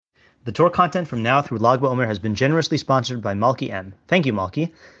The Torah content from now through Lag BaOmer has been generously sponsored by Malki M. Thank you,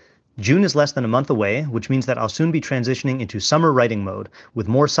 Malki. June is less than a month away, which means that I'll soon be transitioning into summer writing mode, with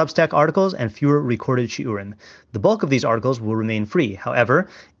more Substack articles and fewer recorded shiurim. The bulk of these articles will remain free. However,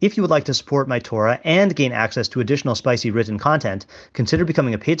 if you would like to support my Torah and gain access to additional spicy written content, consider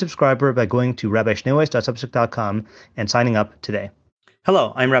becoming a paid subscriber by going to rabbischneeweiss.substack.com and signing up today.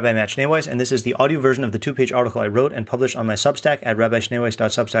 Hello, I'm Rabbi Matt Schneeweiss, and this is the audio version of the two-page article I wrote and published on my Substack at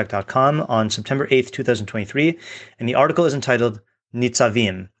rabbischneeweiss.substack.com on September 8th, 2023, and the article is entitled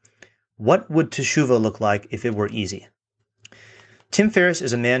Nitzavim. What would Teshuvah look like if it were easy? Tim Ferriss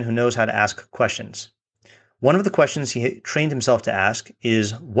is a man who knows how to ask questions. One of the questions he trained himself to ask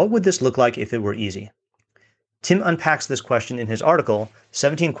is, what would this look like if it were easy? Tim unpacks this question in his article,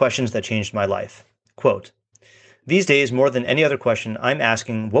 17 Questions That Changed My Life. Quote, "These days, more than any other question, I'm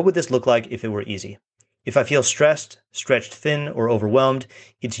asking, what would this look like if it were easy? If I feel stressed, stretched thin, or overwhelmed,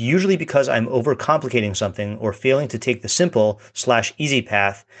 it's usually because I'm overcomplicating something or failing to take the simple/easy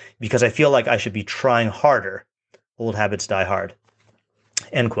path because I feel like I should be trying harder. Old habits die hard."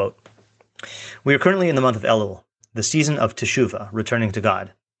 End quote. We are currently in the month of Elul, the season of Teshuvah, returning to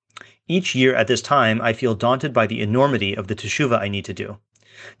God. Each year at this time, I feel daunted by the enormity of the Teshuvah I need to do.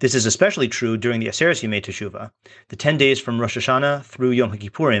 This is especially true during the Aseret Yemei Teshuvah, the 10 days from Rosh Hashanah through Yom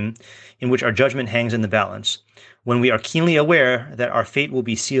Kippurim, in which our judgment hangs in the balance, when we are keenly aware that our fate will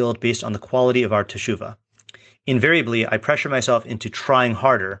be sealed based on the quality of our Teshuvah. Invariably, I pressure myself into trying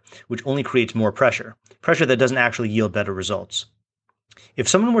harder, which only creates more pressure that doesn't actually yield better results. If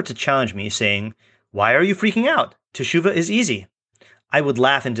someone were to challenge me saying, "Why are you freaking out? Teshuvah is easy," I would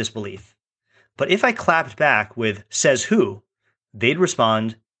laugh in disbelief. But if I clapped back with, "Says who?" they'd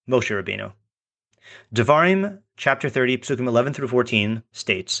respond, Moshe Rabbeinu. Devarim, chapter 30, Psukim 11 through 14,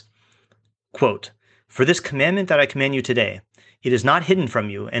 states, quote, "For this commandment that I command you today, it is not hidden from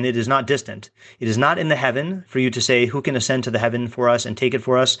you, and it is not distant. It is not in the heaven for you to say, who can ascend to the heaven for us and take it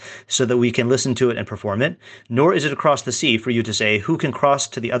for us so that we can listen to it and perform it? Nor is it across the sea for you to say, who can cross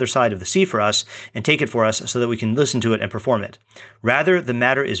to the other side of the sea for us and take it for us so that we can listen to it and perform it? Rather, the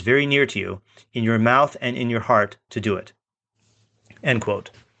matter is very near to you, in your mouth and in your heart to do it." End quote.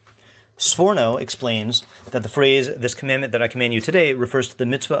 Sforno explains that the phrase, "this commandment that I command you today," refers to the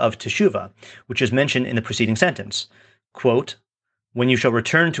mitzvah of Teshuvah, which is mentioned in the preceding sentence. Quote, "When you shall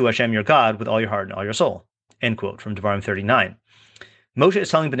return to Hashem your God with all your heart and all your soul." End quote, from Devarim 39. Moshe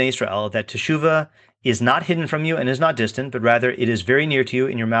is telling Bnei Israel that Teshuvah is not hidden from you and is not distant, but rather it is very near to you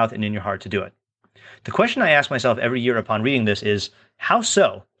in your mouth and in your heart to do it. The question I ask myself every year upon reading this is, how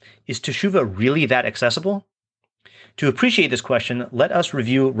so? Is Teshuvah really that accessible? To appreciate this question, let us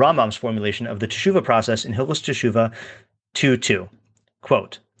review Rambam's formulation of the Teshuvah process in Hilchos Teshuvah 2:2.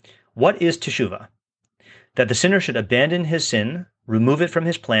 Quote, "What is Teshuvah? That the sinner should abandon his sin, remove it from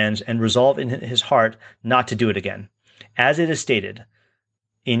his plans, and resolve in his heart not to do it again. As it is stated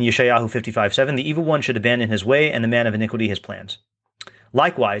in Yeshayahu 55:7, the evil one should abandon his way, and the man of iniquity his plans.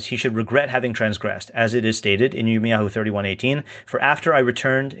 Likewise, he should regret having transgressed, as it is stated in Yirmiyahu 31:18, for after I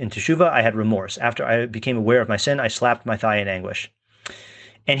returned in Teshuvah, I had remorse. After I became aware of my sin, I slapped my thigh in anguish.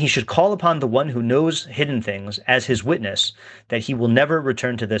 And he should call upon the one who knows hidden things as his witness that he will never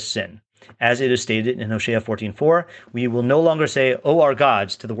return to this sin. As it is stated in Hosea 14:4, we will no longer say, 'O our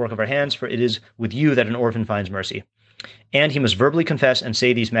gods,' to the work of our hands, for it is with you that an orphan finds mercy. And he must verbally confess and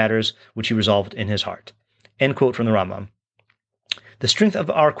say these matters which he resolved in his heart." End quote from the Rambam. The strength of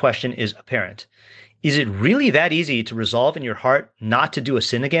our question is apparent. Is it really that easy to resolve in your heart not to do a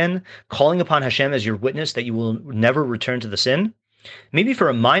sin again, calling upon Hashem as your witness that you will never return to the sin? Maybe for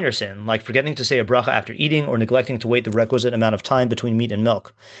a minor sin, like forgetting to say a bracha after eating or neglecting to wait the requisite amount of time between meat and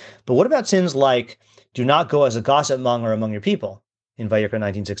milk. But what about sins like, do not go as a gossip monger among your people, in Vayikra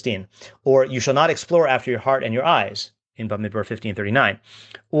 19:16, or you shall not explore after your heart and your eyes, in Bamidbar 15:39,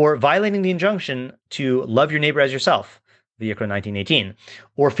 or violating the injunction to love your neighbor as yourself, Vayikra 19:18,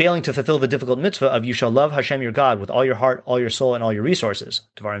 or failing to fulfill the difficult mitzvah of you shall love Hashem your God with all your heart, all your soul, and all your resources,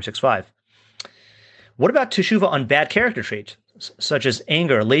 Devarim 6:5. What about Teshuvah on bad character traits, such as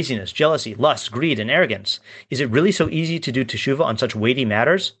anger, laziness, jealousy, lust, greed, and arrogance? Is it really so easy to do Teshuvah on such weighty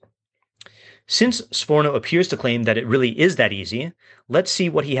matters? Since Sforno appears to claim that it really is that easy, let's see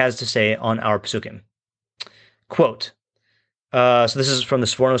what he has to say on our psukim. Quote, so this is from the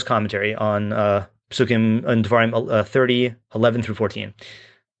Sforno's commentary on Psukim and Devarim 30, 11 through 14.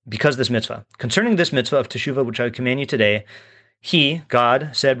 Because this mitzvah. Concerning this mitzvah of Teshuvah, which I command you today, he,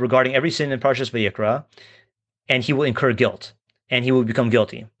 God, said regarding every sin in Parshas Vayikra, and he will incur guilt, and he will become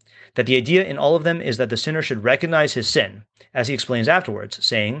guilty. that the idea in all of them is that the sinner should recognize his sin, as he explains afterwards,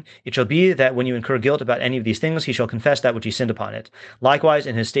 saying, "It shall be that when you incur guilt about any of these things, he shall confess that which he sinned upon it." Likewise,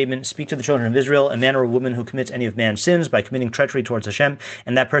 in his statement, "Speak to the children of Israel, a man or a woman who commits any of man's sins by committing treachery towards Hashem,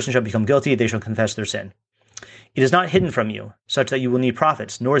 and that person shall become guilty, they shall confess their sin. It is not hidden from you, such that you will need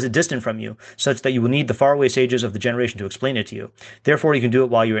prophets, nor is it distant from you, such that you will need the faraway sages of the generation to explain it to you. Therefore, you can do it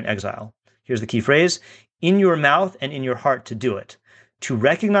while you're in exile." Here's the key phrase: in your mouth and in your heart to do it. To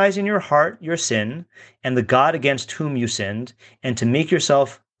recognize in your heart your sin and the God against whom you sinned, and to make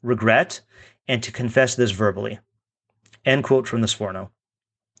yourself regret and to confess this verbally. End quote from the Sforno.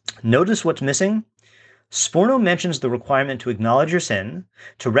 Notice what's missing? Sforno mentions the requirement to acknowledge your sin,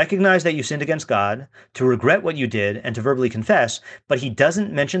 to recognize that you sinned against God, to regret what you did, and to verbally confess, but he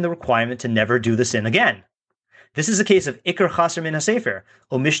doesn't mention the requirement to never do the sin again. This is a case of Iker Chaser min HaSefer,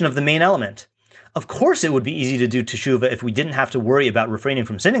 omission of the main element. Of course it would be easy to do Teshuvah if we didn't have to worry about refraining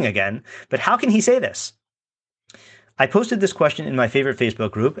from sinning again, but how can he say this? I posted this question in my favorite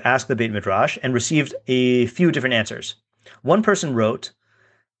Facebook group, Ask the Beit Midrash, and received a few different answers. One person wrote,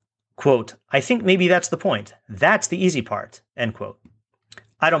 quote, "I think maybe that's the point. That's the easy part," end quote.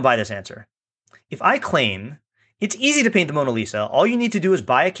 I don't buy this answer. If I claim it's easy to paint the Mona Lisa, all you need to do is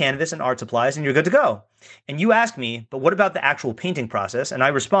buy a canvas and art supplies and you're good to go. And you ask me, but what about the actual painting process? And I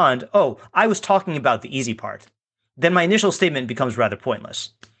respond, oh, I was talking about the easy part. Then my initial statement becomes rather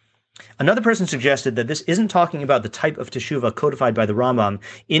pointless. Another person suggested that this isn't talking about the type of teshuvah codified by the Rambam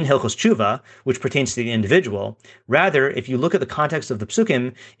in Hilchos Teshuvah, which pertains to the individual. Rather, if you look at the context of the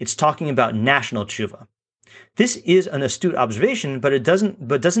psukim, it's talking about national teshuvah. This is an astute observation, but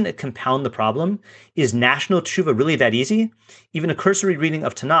doesn't it compound the problem? Is national teshuvah really that easy? Even a cursory reading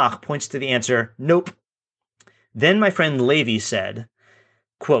of Tanakh points to the answer, nope. Then my friend Levi said,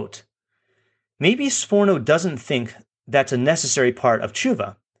 quote, "Maybe Sforno doesn't think that's a necessary part of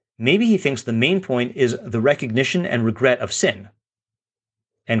teshuvah. Maybe he thinks the main point is the recognition and regret of sin."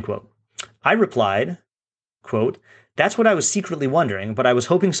 End quote. I replied, quote, "That's what I was secretly wondering, but I was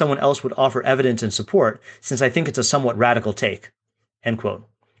hoping someone else would offer evidence and support, since I think it's a somewhat radical take." End quote.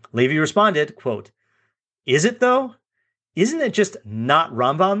 Levi responded, quote, "Is it though? Isn't it just not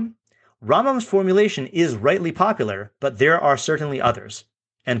Rambam? Rambam's formulation is rightly popular, but there are certainly others."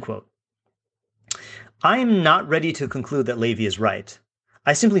 End quote. I am not ready to conclude that Levi is right.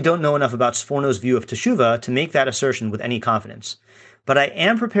 I simply don't know enough about Sforno's view of Teshuvah to make that assertion with any confidence. But I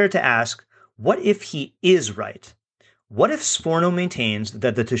am prepared to ask, what if he is right? What if Sforno maintains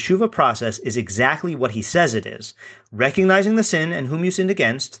that the Teshuvah process is exactly what he says it is, recognizing the sin and whom you sinned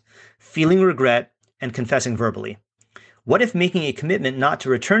against, feeling regret, and confessing verbally? What if making a commitment not to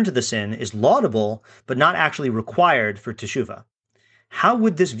return to the sin is laudable, but not actually required for Teshuvah? How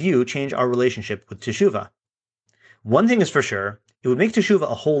would this view change our relationship with Teshuvah? One thing is for sure, it would make Teshuvah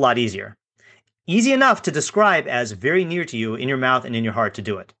a whole lot easier. Easy enough to describe as very near to you in your mouth and in your heart to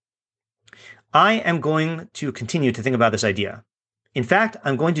do it. I am going to continue to think about this idea. In fact,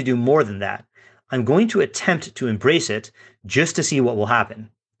 I'm going to do more than that. I'm going to attempt to embrace it just to see what will happen.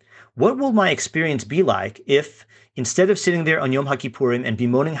 What will my experience be like if, instead of sitting there on Yom HaKippurim and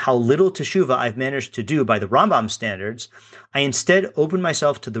bemoaning how little Teshuvah I've managed to do by the Rambam standards, I instead open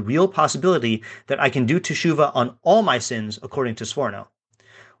myself to the real possibility that I can do Teshuvah on all my sins according to Sforno?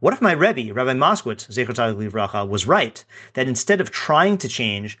 What if my Rebbe, Rabbi Moskowitz, Zecher Tzaddik Livracha, was right, that instead of trying to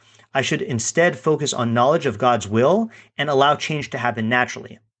change, I should instead focus on knowledge of God's will and allow change to happen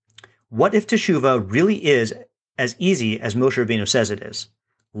naturally? What if Teshuvah really is as easy as Moshe Rabbeinu says it is?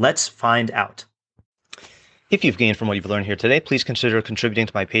 Let's find out. If you've gained from what you've learned here today, please consider contributing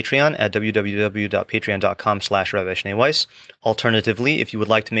to my Patreon at www.patreon.com/Rabbi Shnei Weiss. Alternatively, if you would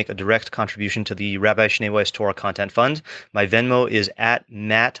like to make a direct contribution to the Rabbi Shnei Weiss Torah Content Fund, my Venmo is at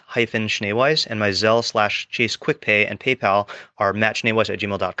Matt-Shnei Weiss, and my Zelle/Chase QuickPay and PayPal are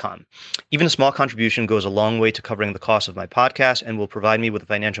mattschneiweiss@gmail.com. Even a small contribution goes a long way to covering the cost of my podcast and will provide me with the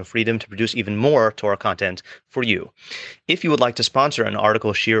financial freedom to produce even more Torah content for you. If you would like to sponsor an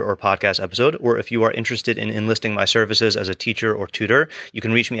article, shir, or podcast episode, or if you are interested in enlisting my services as a teacher or tutor, you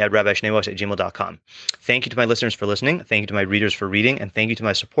can reach me at rabbischneiweiss@gmail.com. Thank you to my listeners for listening, thank you to my readers for reading, and thank you to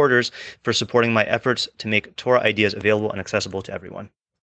my supporters for supporting my efforts to make Torah ideas available and accessible to everyone.